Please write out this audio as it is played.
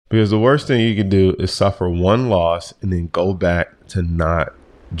Because the worst thing you can do is suffer one loss and then go back to not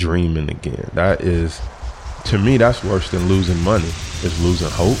dreaming again. That is, to me, that's worse than losing money, is losing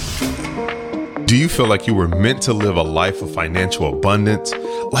hope. Do you feel like you were meant to live a life of financial abundance?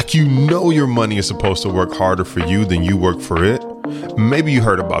 Like you know your money is supposed to work harder for you than you work for it? Maybe you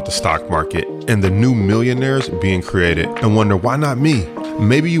heard about the stock market and the new millionaires being created and wonder, why not me?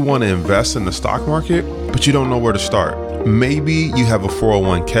 Maybe you want to invest in the stock market, but you don't know where to start. Maybe you have a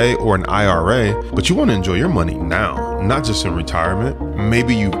 401k or an IRA, but you want to enjoy your money now, not just in retirement.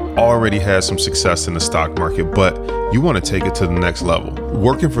 Maybe you've already had some success in the stock market, but you want to take it to the next level.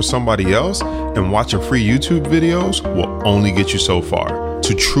 Working for somebody else and watching free YouTube videos will only get you so far.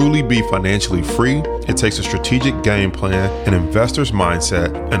 To truly be financially free, it takes a strategic game plan, an investor's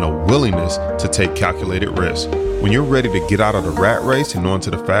mindset, and a willingness to take calculated risks. When you're ready to get out of the rat race and onto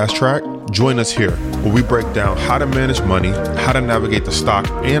the fast track, join us here where we break down how to manage money, how to navigate the stock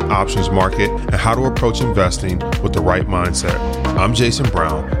and options market, and how to approach investing with the right mindset. I'm Jason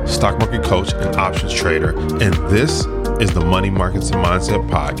Brown, stock market coach and options trader, and this is the Money Markets and Mindset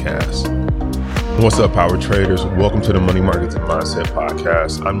Podcast. What's up, power traders? Welcome to the Money Markets and Mindset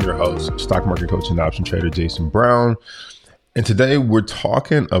Podcast. I'm your host, stock market coach and option trader, Jason Brown. And today we're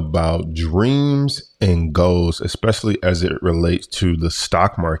talking about dreams and goals, especially as it relates to the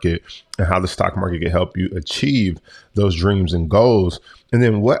stock market and how the stock market can help you achieve those dreams and goals. And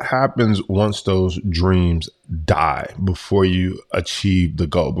then what happens once those dreams die before you achieve the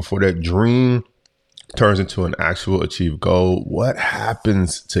goal, before that dream turns into an actual achieved goal? What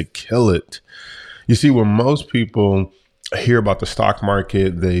happens to kill it? You see, when most people hear about the stock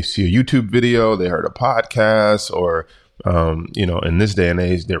market, they see a YouTube video, they heard a podcast, or, in this day and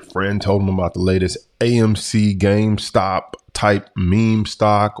age, their friend told them about the latest AMC, GameStop type meme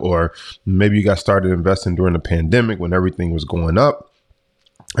stock, or maybe you got started investing during the pandemic when everything was going up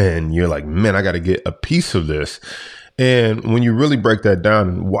and you're like, man, I got to get a piece of this. And when you really break that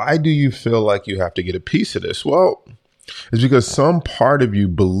down, why do you feel like you have to get a piece of this? Well, it's because some part of you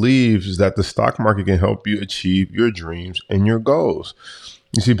believes that the stock market can help you achieve your dreams and your goals.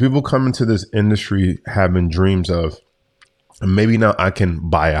 You see, people come into this industry having dreams of, maybe now I can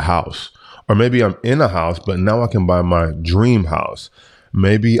buy a house, or maybe I'm in a house, but now I can buy my dream house.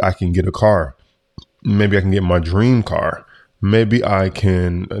 Maybe I can get a car. Maybe I can get my dream car. Maybe I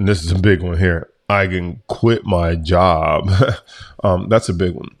can, and this is a big one here, I can quit my job. That's a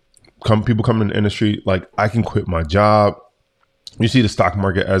big one. People come in the industry like, I can quit my job. You see the stock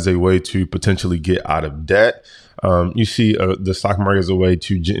market as a way to potentially get out of debt. You see the stock market as a way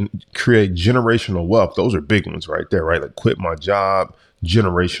to create generational wealth. Those are big ones right there, right? Like quit my job,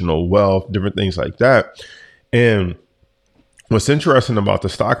 generational wealth, different things like that. And what's interesting about the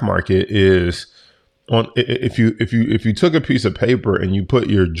stock market is, if you took a piece of paper and you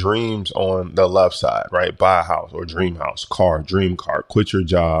put your dreams on the left side, right? Buy a house or dream house, car, dream car, quit your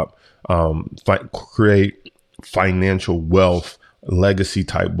job, create financial wealth, legacy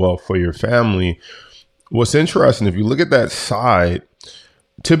type wealth for your family. What's interesting, if you look at that side,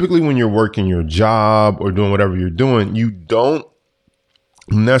 typically when you're working your job or doing whatever you're doing, you don't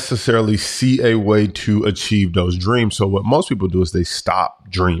necessarily see a way to achieve those dreams. So what most people do is they stop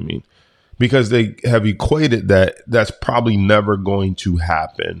dreaming because they have equated that that's probably never going to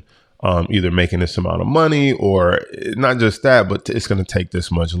happen. Either making this amount of money, or not just that, but it's going to take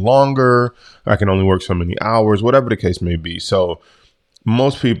this much longer. I can only work so many hours, whatever the case may be. So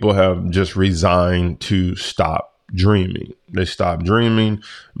most people have just resigned to stop dreaming. They stop dreaming.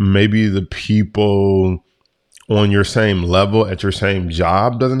 Maybe the people on your same level at your same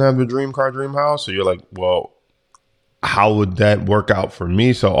job doesn't have the dream car, dream house. So you're like, well, how would that work out for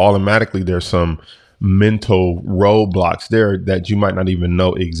me? So automatically there's some mental roadblocks there that you might not even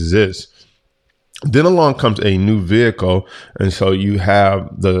know exist. Then along comes a new vehicle. And so you have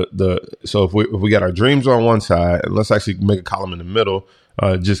so if we got our dreams on one side, and let's actually make a column in the middle,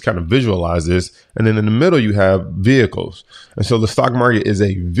 just kind of visualize this. And then in the middle, you have vehicles. And so the stock market is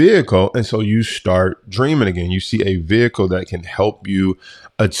a vehicle. And so you start dreaming again. You see a vehicle that can help you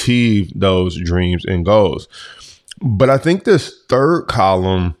achieve those dreams and goals. But I think this third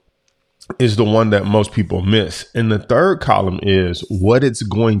column is the one that most people miss. And the third column is what it's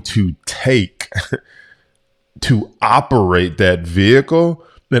going to take to operate that vehicle,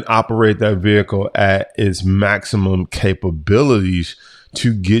 and operate that vehicle at its maximum capabilities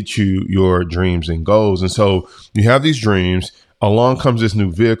to get you your dreams and goals. And so you have these dreams, along comes this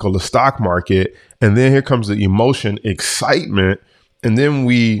new vehicle, the stock market, and then here comes the emotion, excitement, and then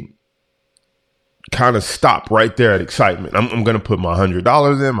we kind of stop right there at excitement. I'm going to put my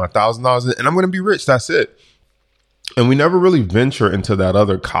 $100 in, my $1,000 in, and I'm going to be rich. That's it. And we never really venture into that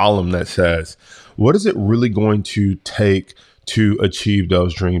other column that says, what is it really going to take to achieve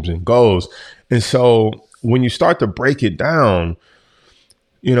those dreams and goals? And so when you start to break it down,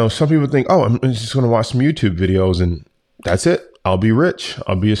 some people think, oh, I'm just going to watch some YouTube videos and that's it. I'll be rich.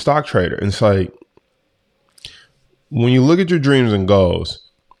 I'll be a stock trader. And it's like, when you look at your dreams and goals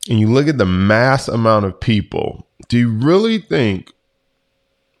and you look at the mass amount of people, do you really think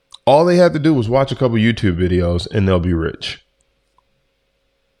all they have to do was watch a couple YouTube videos and they'll be rich?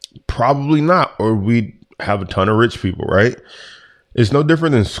 Probably not. Or we have a ton of rich people, right? It's no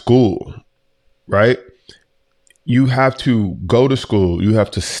different than school, right? You have to go to school. You have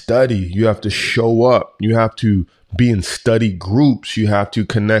to study. You have to show up. You have to be in study groups. You have to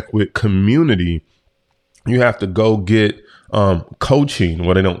connect with community. You have to go get coaching.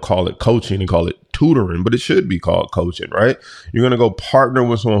 Well, they don't call it coaching. They call it tutoring, but it should be called coaching, right? You're going to go partner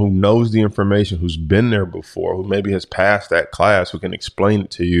with someone who knows the information, who's been there before, who maybe has passed that class, who can explain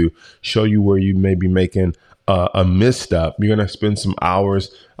it to you, show you where you may be making a misstep. You're going to spend some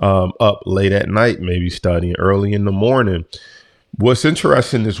hours up late at night, maybe studying early in the morning. What's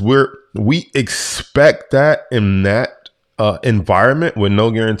interesting is we expect that in that environment with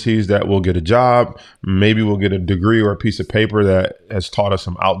no guarantees that we'll get a job. Maybe we'll get a degree or a piece of paper that has taught us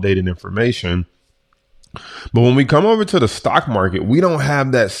some outdated information. But when we come over to the stock market, we don't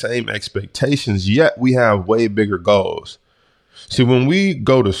have that same expectations, yet we have way bigger goals. See, when we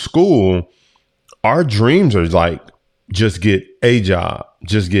go to school, our dreams are like, just get a job,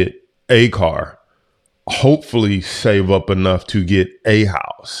 just get a car, hopefully save up enough to get a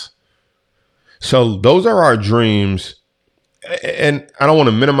house. So those are our dreams. And I don't want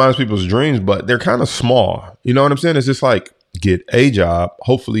to minimize people's dreams, but they're kind of small. You know what I'm saying? It's just like, get a job,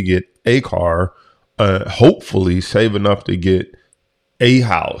 hopefully get a car, hopefully save enough to get a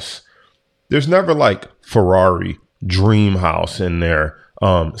house. There's never like Ferrari, dream house in there.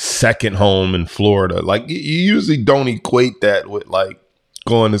 Second home in Florida. Like, you usually don't equate that with like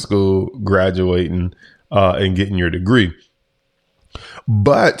going to school, graduating, and getting your degree.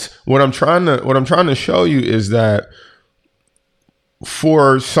 But what I'm trying to show you is that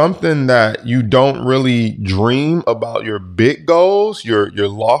for something that you don't really dream about, your big goals, your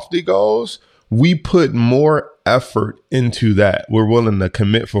lofty goals, we put more effort into that. We're willing to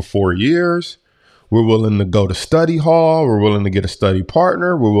commit for 4 years. We're willing to go to study hall. We're willing to get a study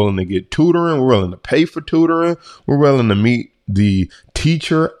partner. We're willing to get tutoring. We're willing to pay for tutoring. We're willing to meet the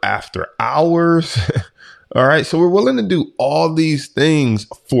teacher after hours. All right. So we're willing to do all these things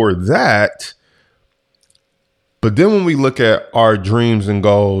for that. But then when we look at our dreams and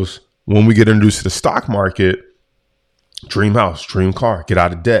goals, when we get introduced to the stock market, dream house, dream car, get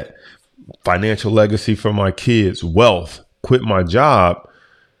out of debt, financial legacy for my kids, wealth, quit my job,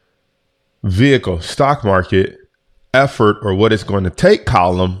 vehicle, stock market, effort, or what it's going to take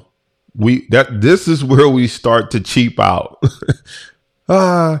column, this is where we start to cheap out.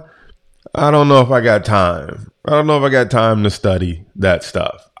 I don't know if I got time. I don't know if I got time to study that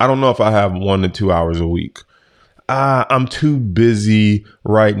stuff. I don't know if I have 1 to 2 hours a week. I'm too busy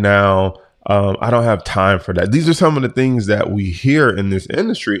right now. I don't have time for that. These are some of the things that we hear in this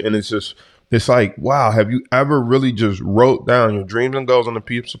industry. And it's like, wow, have you ever really just wrote down your dreams and goals on a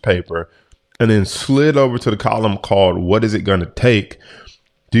piece of paper and then slid over to the column called, what is it going to take?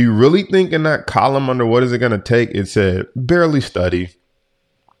 Do you really think in that column under what is it going to take, it said barely study,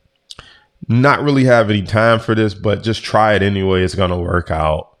 not really have any time for this, but just try it anyway. It's going to work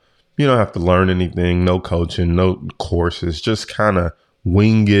out. You don't have to learn anything, no coaching, no courses, just kind of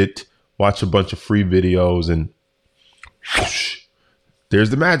wing it, watch a bunch of free videos and whoosh, there's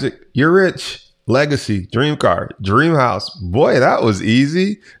the magic. You're rich. Legacy, dream car, dream house. Boy, that was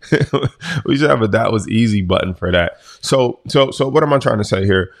easy. We should have a that was easy button for that. So what am I trying to say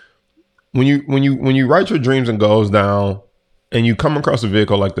here? When you write your dreams and goals down and you come across a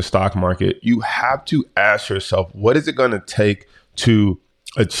vehicle like the stock market, you have to ask yourself, what is it going to take to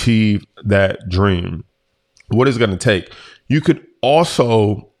achieve that dream? What is it going to take? You could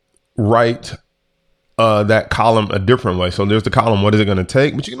also write that column a different way. So there's the column, what is it going to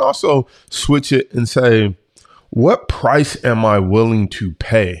take? But you can also switch it and say, what price am I willing to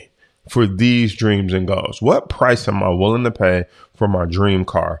pay for these dreams and goals? What price am I willing to pay for my dream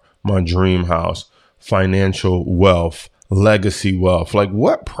car, my dream house, financial wealth, legacy wealth? Like,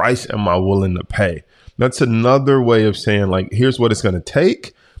 what price am I willing to pay? That's another way of saying, like, here's what it's going to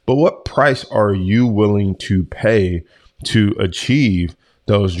take, but what price are you willing to pay to achieve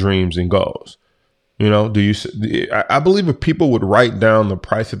those dreams and goals? You know, I believe if people would write down the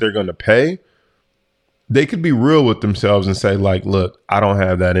price that they're going to pay, they could be real with themselves and say, like, look, I don't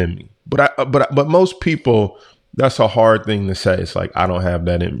have that in me. But most people That's a hard thing to say. It's like, I don't have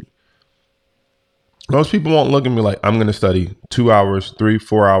that in me. Most people won't look at me like, I'm going to study 2 hours,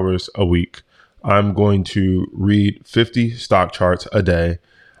 3-4 hours a week. I'm going to read 50 stock charts a day.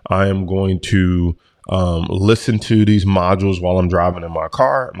 I am going to listen to these modules while I'm driving in my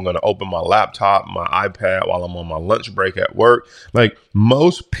car. I'm going to open my laptop, my iPad while I'm on my lunch break at work. Like,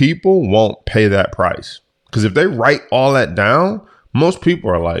 most people won't pay that price, because if they write all that down, most people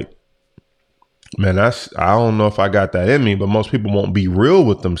are like, man, I don't know if I got that in me. But most people won't be real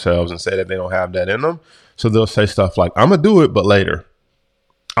with themselves and say that they don't have that in them. So they'll say stuff like, I'm going to do it, but later.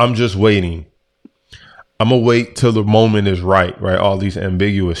 I'm just waiting. I'm going to wait till the moment is right? All these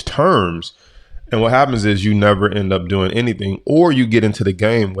ambiguous terms. And what happens is you never end up doing anything, or you get into the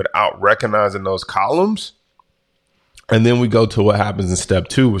game without recognizing those columns. And then we go to what happens in step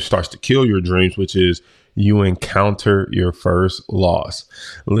 2, which starts to kill your dreams, which is you encounter your first loss.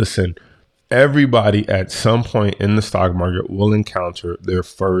 Listen, everybody at some point in the stock market will encounter their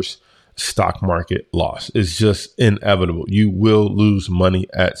first stock market loss. It's just inevitable. You will lose money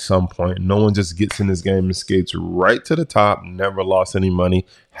at some point. No one just gets in this game and skates right to the top, never lost any money,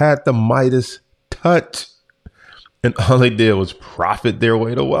 had the Midas touch, and all they did was profit their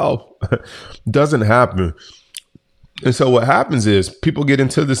way to wealth. Doesn't happen. And so what happens is people get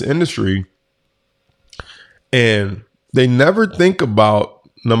into this industry and they never think about,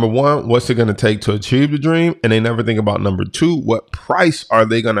 number one, what's it going to take to achieve the dream? And they never think about, number 2, what price are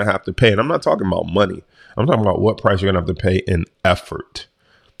they going to have to pay? And I'm not talking about money. I'm talking about what price you're going to have to pay in effort.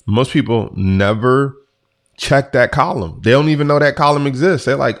 Most people never check that column. They don't even know that column exists.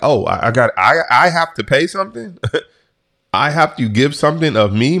 They're like, oh, I have to pay something. I have to give something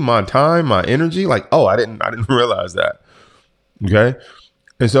of me, my time, my energy. Like, oh, I didn't realize that. Okay.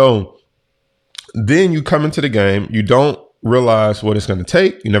 And so then you come into the game, you don't realize what it's going to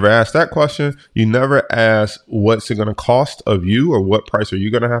take. You never ask that question. You never ask what's it going to cost of you, or what price are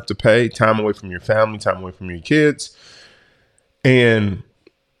you going to have to pay? Time away from your family, time away from your kids. And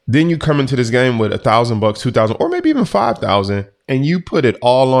then you come into this game with $1,000, $2,000, or maybe even $5,000, and you put it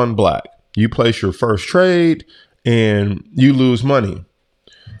all on black. You place your first trade and you lose money.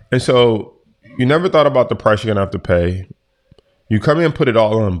 And so you never thought about the price you're going to have to pay. You come in and put it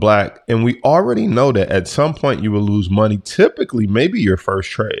all on black, and we already know that at some point you will lose money, typically maybe your first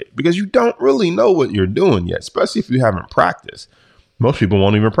trade, because you don't really know what you're doing yet, especially if you haven't practiced. Most people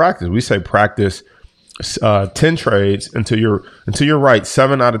won't even practice. We say practice 10 trades until you're right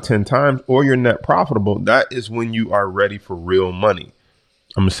 7 out of 10 times, or you're net profitable. That is when you are ready for real money.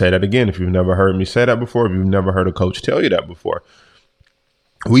 I'm going to say that again. If you've never heard me say that before, if you've never heard a coach tell you that before,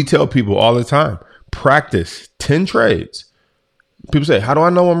 we tell people all the time, practice 10 trades. People say, how do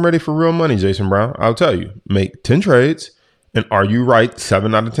I know I'm ready for real money, Jason Brown? I'll tell you, make 10 trades. And are you right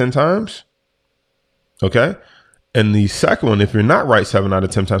 7 out of 10 times? Okay. And the second one, if you're not right 7 out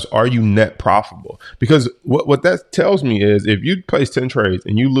of 10 times, are you net profitable? Because what that tells me is, if you place 10 trades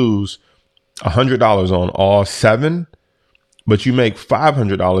and you lose $100 on all 7, but you make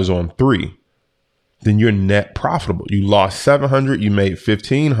 $500 on 3, then you're net profitable. You lost $700, you made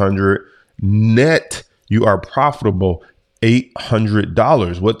 $1,500 net. You are profitable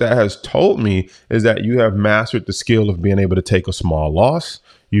 $800. What that has told me is that you have mastered the skill of being able to take a small loss.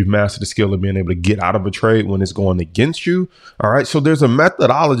 You've mastered the skill of being able to get out of a trade when it's going against you. All right. So there's a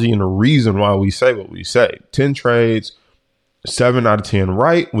methodology and a reason why we say what we say. 10 trades, 7 out of 10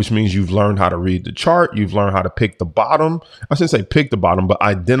 right, which means you've learned how to read the chart. You've learned how to pick the bottom. I shouldn't say pick the bottom, but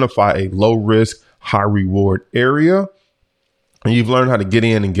identify a low risk, high reward area. And you've learned how to get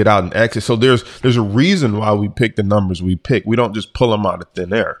in and get out and exit. So there's a reason why we pick the numbers we pick. We don't just pull them out of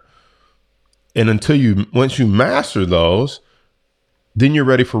thin air. And once you master those, then you're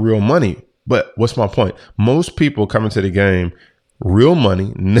ready for real money. But what's my point? Most people come into the game, real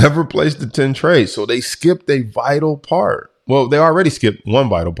money, never place the 10 trades. So they skipped a vital part. Well, they already skipped one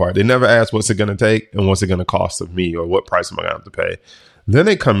vital part. They never asked, what's it going to take and what's it going to cost of me, or what price am I going to have to pay? Then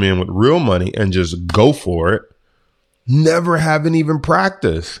they come in with real money and just go for it. Never having even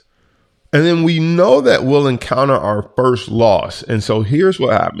practiced. And then we know that we'll encounter our first loss. And so here's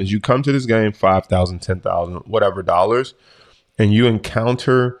what happens. You come to this game, $5,000, $10,000, whatever dollars, and you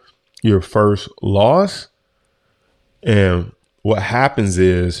encounter your first loss. And what happens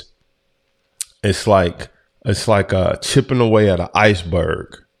is it's like chipping away at an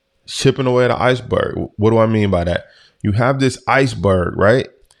iceberg. Chipping away at an iceberg. What do I mean by that? You have this iceberg, right?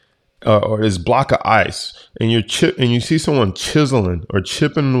 Or this block of ice, and you see someone chiseling or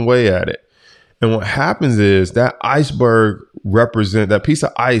chipping away at it. And what happens is that that piece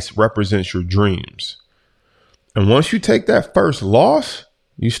of ice represents your dreams. And once you take that first loss,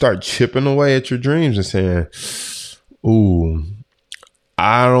 You start chipping away at your dreams and saying, ooh,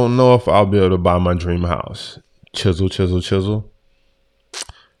 I don't know if I'll be able to buy my dream house. Chisel, chisel, chisel.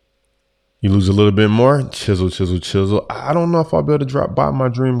 You lose a little bit more. Chisel, chisel, chisel. I don't know if I'll be able to buy my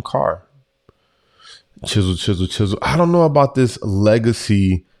dream car. Chisel, chisel, chisel. I don't know about this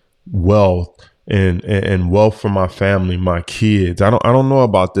legacy wealth and wealth for my family, my kids. I don't know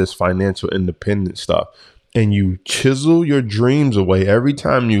about this financial independence stuff. And you chisel your dreams away every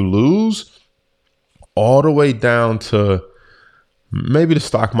time you lose, all the way down to maybe the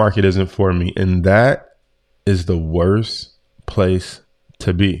stock market isn't for me. And that is the worst place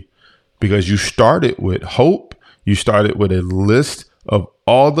to be, because you started with hope. You started with a list of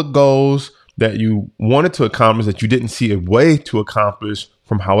all the goals that you wanted to accomplish that you didn't see a way to accomplish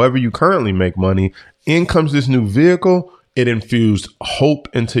from however you currently make money. In comes this new vehicle. It infused hope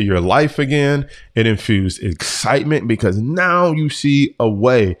into your life again. It infused excitement because now you see a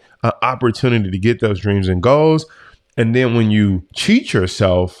way, an opportunity to get those dreams and goals. And then when you cheat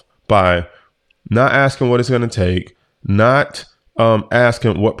yourself by not asking what it's going to take, not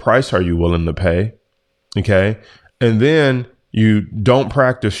asking what price are you willing to pay, okay? And then you don't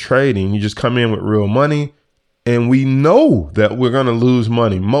practice trading. You just come in with real money. And we know that we're going to lose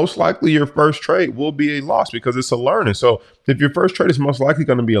money. Most likely your first trade will be a loss because it's a learning. So if your first trade is most likely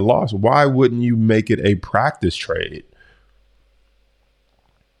going to be a loss, why wouldn't you make it a practice trade?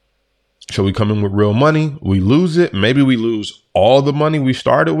 So we come in with real money. We lose it. Maybe we lose all the money we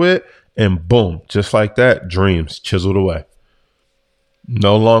started with. And boom, just like that, dreams chiseled away.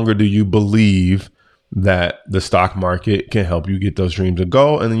 No longer do you believe that the stock market can help you get those dreams to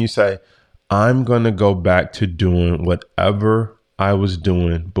go. And then you say, I'm going to go back to doing whatever I was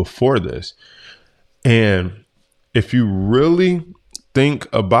doing before this. And if you really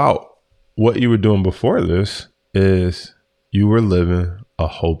think about what you were doing before this, is you were living a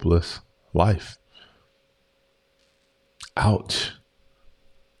hopeless life. Ouch.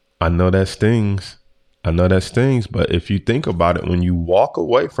 I know that stings. But if you think about it, when you walk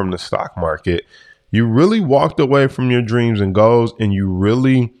away from the stock market, you really walked away from your dreams and goals, and you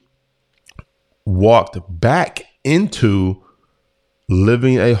really walked back into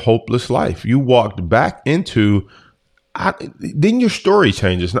living a hopeless life. You walked back into, then your story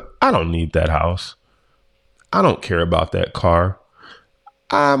changes. Now, I don't need that house. I don't care about that car.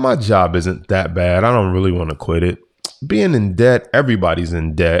 My job isn't that bad. I don't really want to quit it. Being in debt, everybody's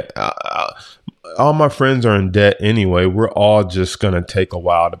in debt. All my friends are in debt anyway. We're all just going to take a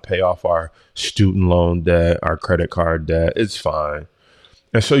while to pay off our student loan debt, our credit card debt. It's fine.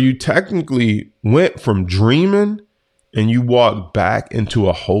 And so you technically went from dreaming and you walked back into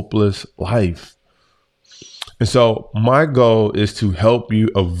a hopeless life. And so my goal is to help you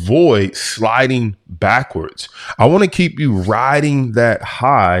avoid sliding backwards. I want to keep you riding that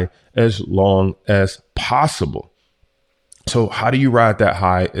high as long as possible. So how do you ride that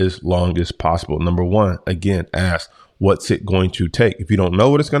high as long as possible? Number one, again, ask, what's it going to take? If you don't know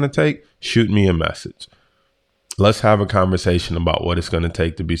what it's going to take, shoot me a message. Let's have a conversation about what it's going to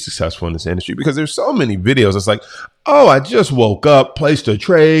take to be successful in this industry, because there's so many videos. It's like, oh, I just woke up, placed a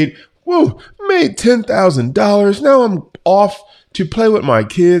trade, woo, made $10,000. Now I'm off to play with my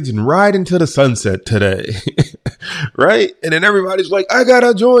kids and ride into the sunset today. Right. And then everybody's like, I got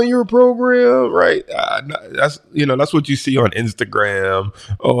to join your program. Right. That's what you see on Instagram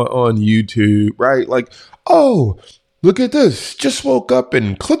or on YouTube. Right. Like, oh, look at this. Just woke up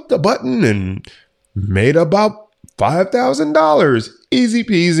and clicked the button and made about $5,000. Easy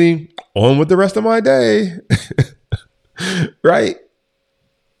peasy. On with the rest of my day. Right.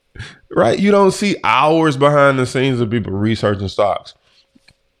 Right. You don't see hours behind the scenes of people researching stocks.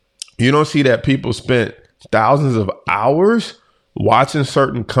 You don't see that people spent thousands of hours watching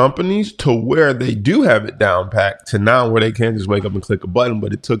certain companies to where they do have it down packed to now where they can't just wake up and click a button,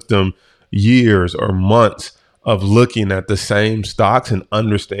 but it took them years or months of looking at the same stocks and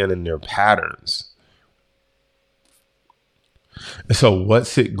understanding their patterns. And so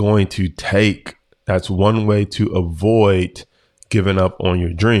what's it going to take? That's one way to avoid giving up on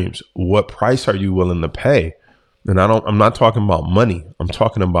your dreams. What price are you willing to pay? And I'm not talking about money. I'm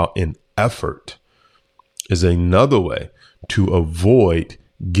talking about an effort is another way to avoid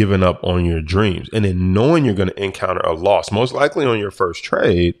giving up on your dreams. And then knowing you're going to encounter a loss, most likely on your first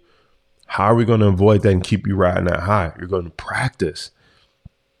trade, how are we going to avoid that and keep you riding that high? You're going to practice.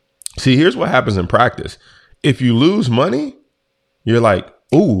 See, here's what happens in practice. If you lose money, you're like,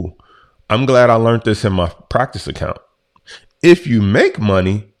 ooh, I'm glad I learned this in my practice account. If you make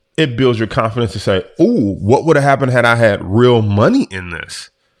money, it builds your confidence to say, ooh, what would have happened had I had real money in this?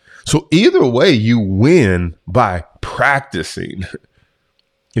 So either way, you win by practicing.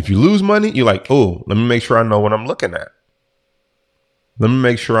 If you lose money, you're like, oh, let me make sure I know what I'm looking at. Let me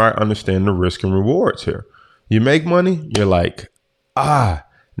make sure I understand the risk and rewards here. You make money, you're like,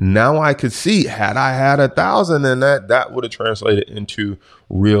 now I could see, had I had 1,000, then that would have translated into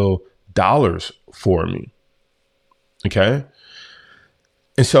real dollars for me. Okay.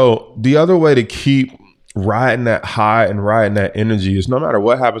 And so the other way to keep riding that high and riding that energy is no matter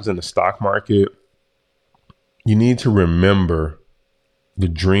what happens in the stock market, you need to remember the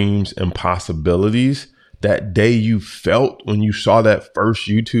dreams and possibilities that day you felt when you saw that first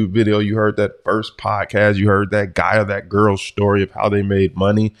YouTube video, you heard that first podcast, you heard that guy or that girl's story of how they made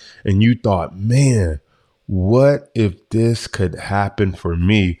money. And you thought, man, what if this could happen for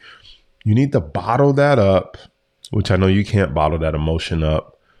me? You need to bottle that up, which I know you can't bottle that emotion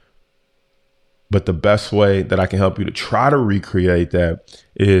up. But the best way that I can help you to try to recreate that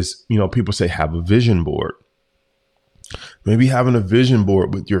is, people say have a vision board. Maybe having a vision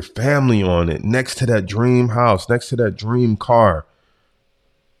board with your family on it, next to that dream house, next to that dream car.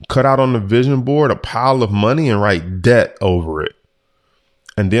 Cut out on the vision board a pile of money and write debt over it.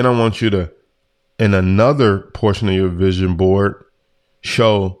 And then I want you to, in another portion of your vision board,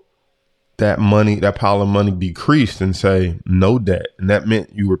 show that money, that pile of money decreased and say no debt. And that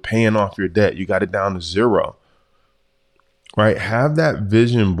meant you were paying off your debt. You got it down to zero. Right? Have that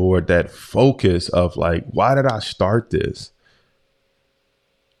vision board, that focus of like, why did I start this?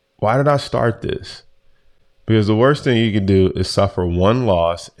 Why did I start this? Because the worst thing you can do is suffer one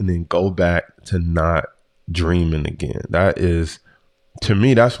loss and then go back to not dreaming again. That is, to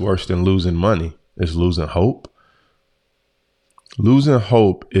me, that's worse than losing money. It's losing hope. Losing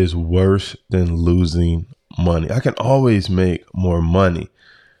hope is worse than losing money. I can always make more money.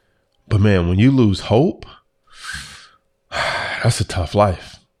 But man, when you lose hope, that's a tough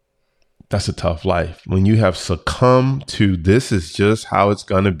life. That's a tough life. When you have succumbed to this is just how it's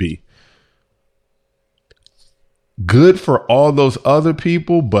going to be. Good for all those other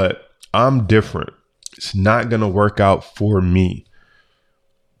people, but I'm different. It's not going to work out for me.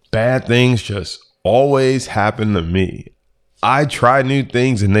 Bad things just always happen to me. I try new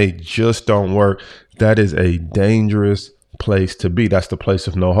things and they just don't work. That is a dangerous place to be. That's the place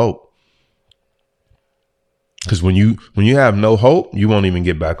of no hope. Because when you have no hope, you won't even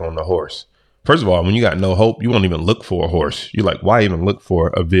get back on the horse. First of all, when you got no hope, you won't even look for a horse. You're like, why even look for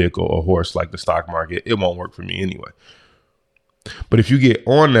a vehicle, a horse like the stock market? It won't work for me anyway. But if you get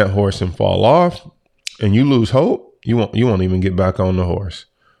on that horse and fall off and you lose hope, you won't even get back on the horse.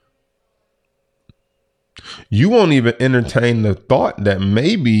 You won't even entertain the thought that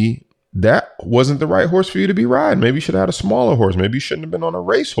maybe that wasn't the right horse for you to be riding. Maybe you should have had a smaller horse. Maybe you shouldn't have been on a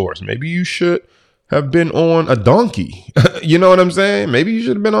racehorse. Maybe you should have been on a donkey. You know what I'm saying? Maybe you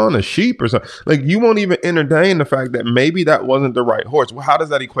should have been on a sheep or something. Like, you won't even entertain the fact that maybe that wasn't the right horse. Well, how does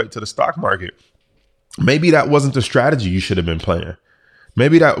that equate to the stock market? Maybe that wasn't the strategy you should have been playing.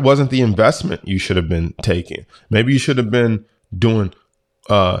 Maybe that wasn't the investment you should have been taking. Maybe you should have been doing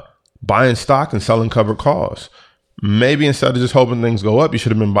buying stock and selling covered calls. Maybe instead of just hoping things go up, you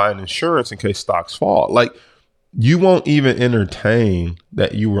should have been buying insurance in case stocks fall. Like, you won't even entertain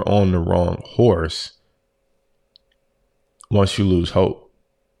that you were on the wrong horse once you lose hope.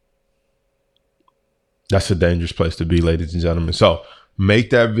 That's a dangerous place to be, ladies and gentlemen. So make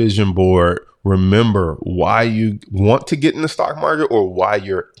that vision board. Remember why you want to get in the stock market or why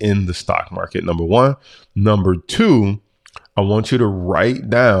you're in the stock market. Number one. Number two, I want you to write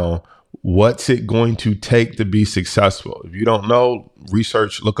down what's it going to take to be successful. If you don't know,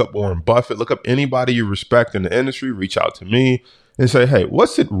 research, look up Warren Buffett, look up anybody you respect in the industry, reach out to me and say, hey,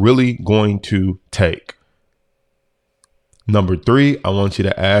 what's it really going to take? Number three, I want you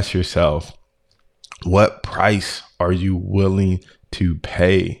to ask yourself, what price are you willing to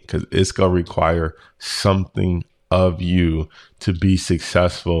pay? Because it's going to require something of you to be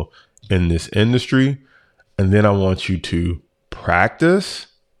successful in this industry. And then I want you to practice.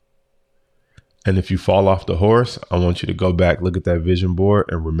 And if you fall off the horse, I want you to go back, look at that vision board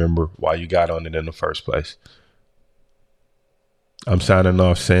and remember why you got on it in the first place. I'm signing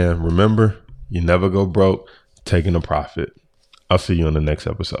off saying, remember, you never go broke taking a profit. I'll see you on the next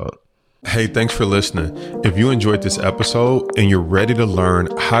episode. Hey, thanks for listening. If you enjoyed this episode and you're ready to learn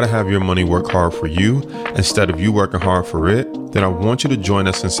how to have your money work hard for you instead of you working hard for it, then I want you to join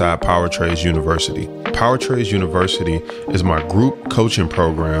us inside Power Trades University. Power Trades University is my group coaching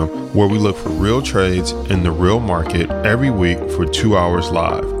program where we look for real trades in the real market every week for 2 hours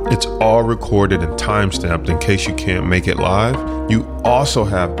live. It's all recorded and time-stamped in case you can't make it live. You also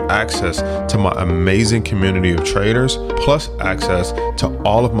have access to my amazing community of traders, plus access to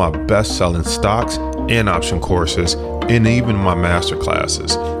all of my best-selling stocks and option courses, and even my master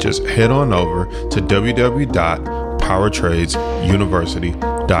classes. Just head on over to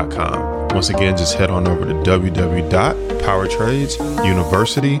www.powertradesuniversity.com. Once again, just head on over to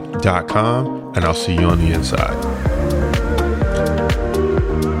www.powertradesuniversity.com, and I'll see you on the inside.